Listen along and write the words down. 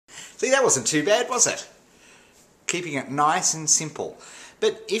See, that wasn't too bad, was it? Keeping it nice and simple.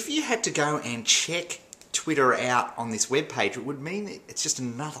 But if you had to go and check Twitter out on this web page, it would mean that it's just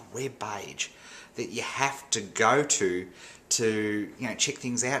another web page that you have to go to check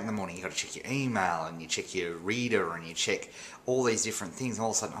things out in the morning. You've got to check your email, and you check your reader, and you check all these different things. And all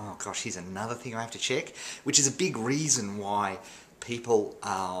of a sudden, oh gosh, here's another thing I have to check, which is a big reason why people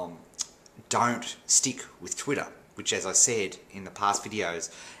don't stick with Twitter, which, as I said in the past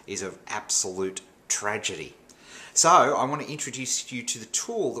videos, is an absolute tragedy. So I want to introduce you to the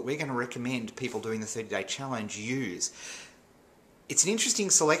tool that we're going to recommend people doing the 30-day challenge use. It's an interesting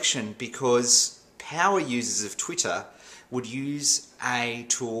selection because power users of Twitter would use a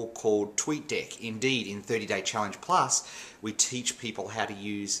tool called TweetDeck. Indeed, in 30-day challenge plus, we teach people how to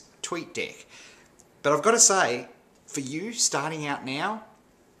use TweetDeck. But I've got to say, for you starting out now,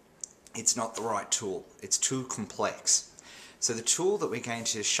 it's not the right tool. It's too complex. So the tool that we're going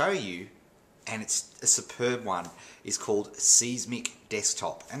to show you, and it's a superb one, is called Seesmic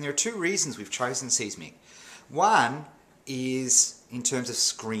Desktop. And there are two reasons we've chosen Seesmic. One is in terms of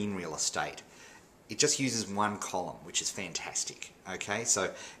screen real estate. It just uses one column, which is fantastic. Okay, so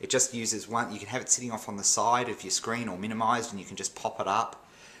it just uses one. You can have it sitting off on the side of your screen or minimized, and you can just pop it up.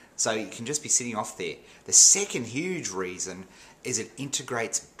 So you can just be sitting off there. The second huge reason is it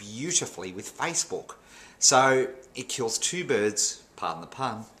integrates beautifully with Facebook. So it kills two birds, pardon the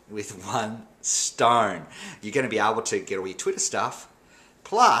pun, with one stone. You're going to be able to get all your Twitter stuff,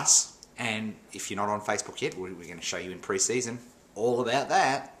 plus, and if you're not on Facebook yet, we're going to show you in pre-season all about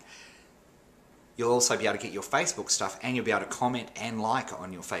that. You'll also be able to get your Facebook stuff, and you'll be able to comment and like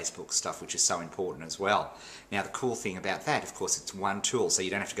on your Facebook stuff, which is so important as well. Now, the cool thing about that, of course, it's one tool, so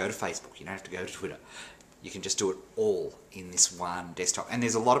you don't have to go to Facebook, you don't have to go to Twitter. You can just do it all in this one desktop. And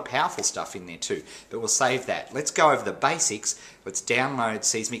there's a lot of powerful stuff in there too, but we'll save that. Let's go over the basics. Let's download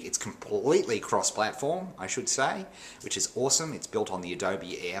Seesmic. It's completely cross-platform, I should say, which is awesome. It's built on the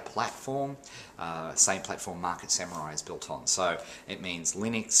Adobe Air platform, same platform Market Samurai is built on. So it means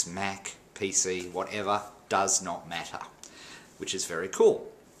Linux, Mac, PC, whatever, does not matter, which is very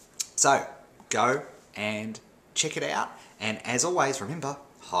cool. So go and check it out. And as always, remember,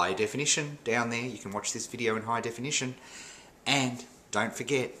 high definition down there. You can watch this video in high definition. And don't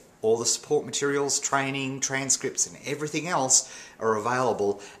forget, all the support materials, training, transcripts, and everything else are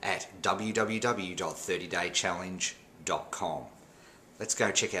available at www.30daychallenge.com. Let's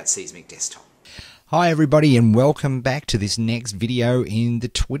go check out Seesmic Desktop. Hi everybody, and welcome back to this next video in the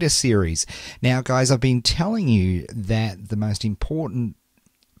Twitter series. Now guys, I've been telling you that the most important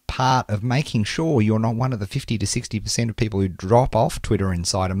part of making sure you're not one of the 50 to 60% of people who drop off Twitter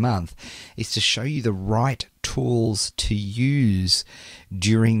inside a month is to show you the right tools to use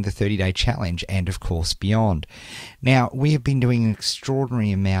during the 30-day challenge and of course beyond. Now, we have been doing an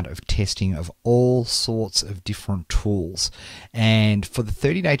extraordinary amount of testing of all sorts of different tools, and for the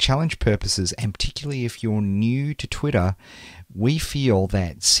 30-day challenge purposes, and particularly if you're new to Twitter, we feel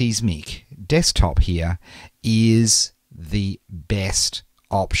that Seesmic Desktop here is the best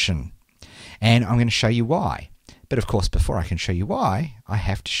option, and I'm going to show you why. But of course, before I can show you why, I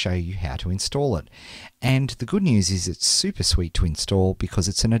have to show you how to install it. And the good news is it's super sweet to install because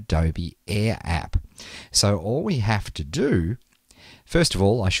it's an Adobe Air app. So all we have to do, first of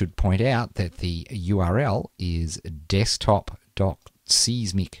all, I should point out that the URL is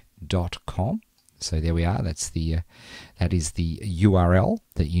desktop.seesmic.com. So there we are. That is the URL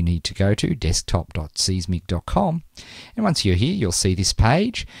that you need to go to, desktop.seesmic.com. And once you're here, you'll see this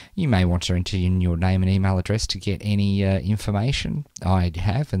page. You may want to enter in your name and email address to get any information I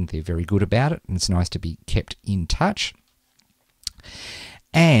have, and they're very good about it, and it's nice to be kept in touch.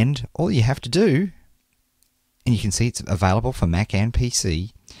 And all you have to do, and you can see it's available for Mac and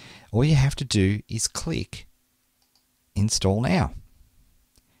PC, all you have to do is click Install Now.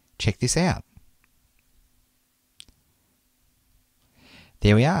 Check this out.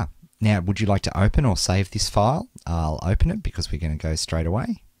 There we are. Now, would you like to open or save this file? I'll open it because we're going to go straight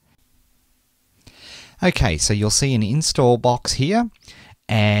away. Okay, so you'll see an install box here,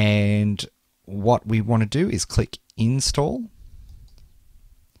 and what we want to do is click Install,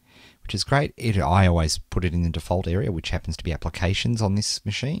 which is great. I always put it in the default area, which happens to be Applications on this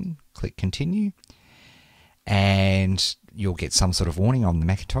machine. Click Continue, and you'll get some sort of warning on the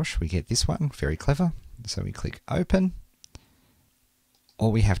Macintosh. We get this one, very clever. So we click Open.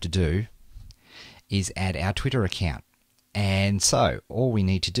 All we have to do is add our Twitter account. And so all we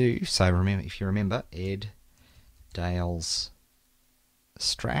need to do, so remember, if you remember, Ed Dales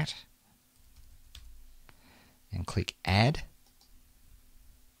Strat, and click Add.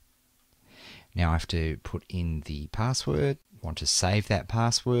 Now I have to put in the password. want to save that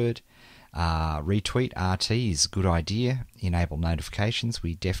password. Retweet RT is a good idea. Enable notifications,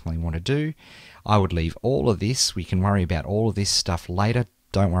 we definitely want to do. I would leave all of this. We can worry about all of this stuff later.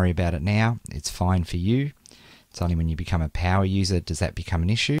 Don't worry about it now. It's fine for you. It's only when you become a power user does that become an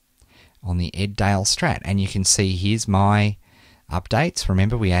issue. On the Eddale Strat, and you can see here's my updates.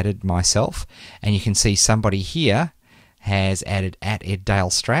 Remember, we added myself, and you can see somebody here has added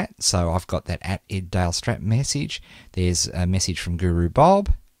 @Eddale Strat, so I've got that @Eddale Strat message. There's a message from Guru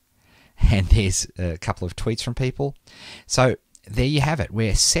Bob, and there's a couple of tweets from people. So there you have it.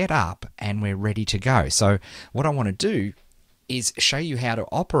 We're set up and we're ready to go. So what I want to do is show you how to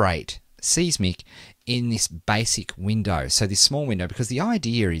operate Seesmic in this basic window, so this small window, because the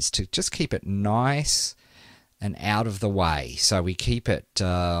idea is to just keep it nice and out of the way. So we keep it,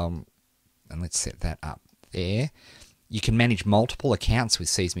 and let's set that up there. You can manage multiple accounts with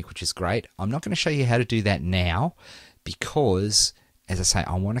Seesmic, which is great. I'm not going to show you how to do that now because, as I say,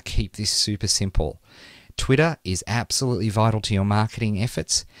 I want to keep this super simple. Twitter is absolutely vital to your marketing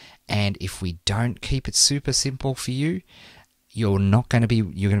efforts, and if we don't keep it super simple for you, you're going to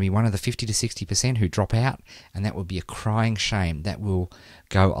be one of the 50 to 60% who drop out, and that would be a crying shame. That will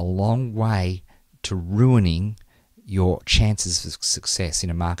go a long way to ruining your chances of success in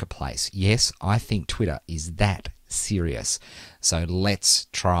a marketplace. Yes, I think Twitter is that serious. So let's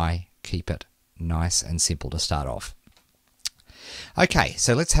try keep it nice and simple to start off. Okay,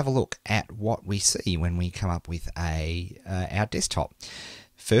 so let's have a look at what we see when we come up with our desktop.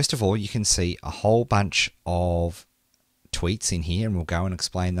 First of all, you can see a whole bunch of tweets in here, and we'll go and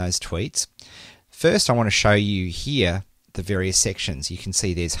explain those tweets. First, I want to show you here the various sections. You can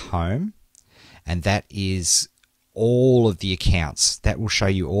see there's home, and that is all of the accounts. That will show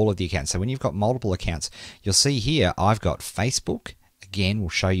you all of the accounts. So when you've got multiple accounts, you'll see here I've got Facebook. Again, we'll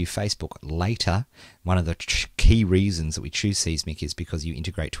show you Facebook later. One of the key reasons that we choose Seesmic is because you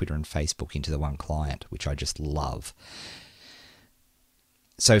integrate Twitter and Facebook into the one client, which I just love.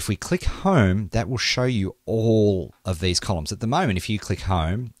 So if we click home, that will show you all of these columns. At the moment, if you click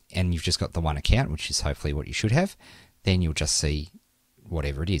home and you've just got the one account, which is hopefully what you should have, then you'll just see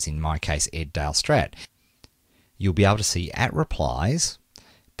whatever it is. In my case, Eddale Strat. You'll be able to see @replies,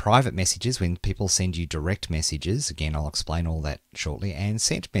 private messages when people send you direct messages. Again, I'll explain all that shortly, and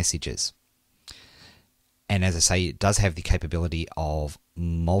sent messages. And as I say, it does have the capability of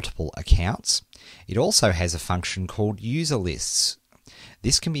multiple accounts. It also has a function called user lists.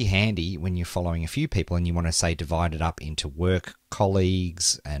 This can be handy when you're following a few people and you want to, say, divide it up into work,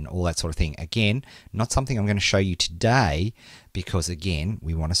 colleagues, and all that sort of thing. Again, not something I'm going to show you today because, again,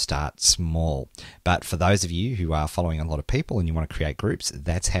 we want to start small. But for those of you who are following a lot of people and you want to create groups,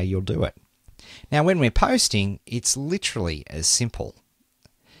 that's how you'll do it. Now, when we're posting, it's literally as simple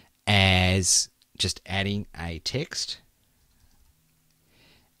as just adding a text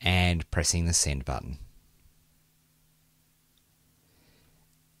and pressing the send button.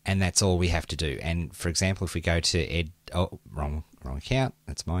 And that's all we have to do. And for example, if we go to wrong account,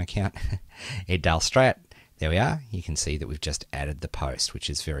 that's my account, Eddale Strat, there we are. You can see that we've just added the post, which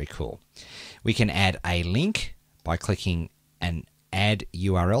is very cool. We can add a link by clicking an add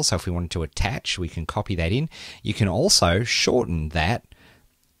URL. So if we wanted to attach, we can copy that in. You can also shorten that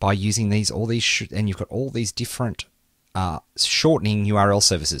by using and you've got all these different shortening URL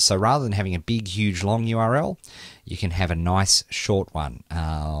services. So rather than having a big, huge, long URL, you can have a nice short one.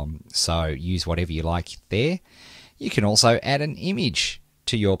 So use whatever you like there. You can also add an image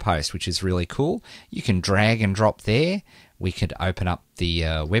to your post, which is really cool. You can drag and drop there. We could open up the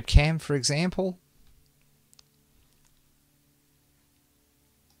webcam, for example.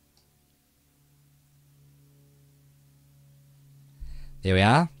 There we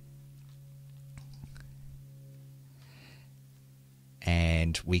are.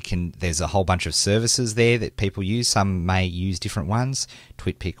 And there's a whole bunch of services there that people use. Some may use different ones.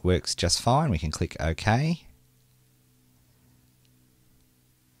 TwitPic works just fine. We can click OK.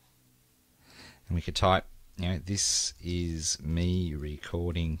 And we could type, this is me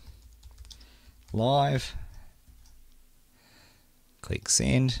recording live. Click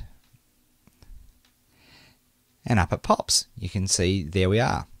send. And up it pops. You can see there we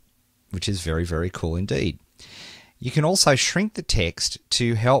are, which is very, very cool indeed. You can also shrink the text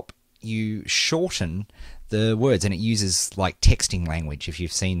to help you shorten the words, and it uses like texting language. If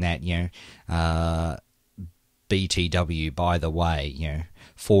you've seen that, BTW, by the way,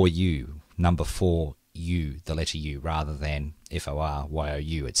 for you, number 4, U, the letter U, rather than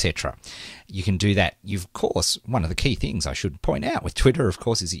FORYOU, etc. You can do that. Of course, one of the key things I should point out with Twitter, of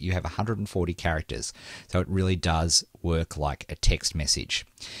course, is that you have 140 characters. So it really does work like a text message.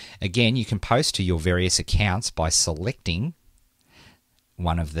 Again, you can post to your various accounts by selecting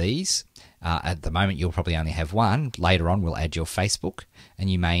one of these. At the moment, you'll probably only have one. Later on, we'll add your Facebook,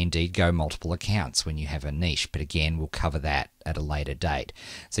 and you may indeed go multiple accounts when you have a niche. But again, we'll cover that at a later date.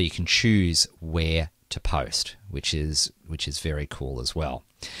 So you can choose where to post, which is very cool as well.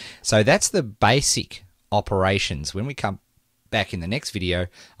 So that's the basic operations. When we come back in the next video,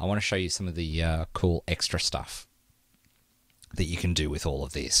 I want to show you some of the cool extra stuff that you can do with all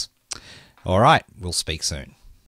of this. All right, we'll speak soon.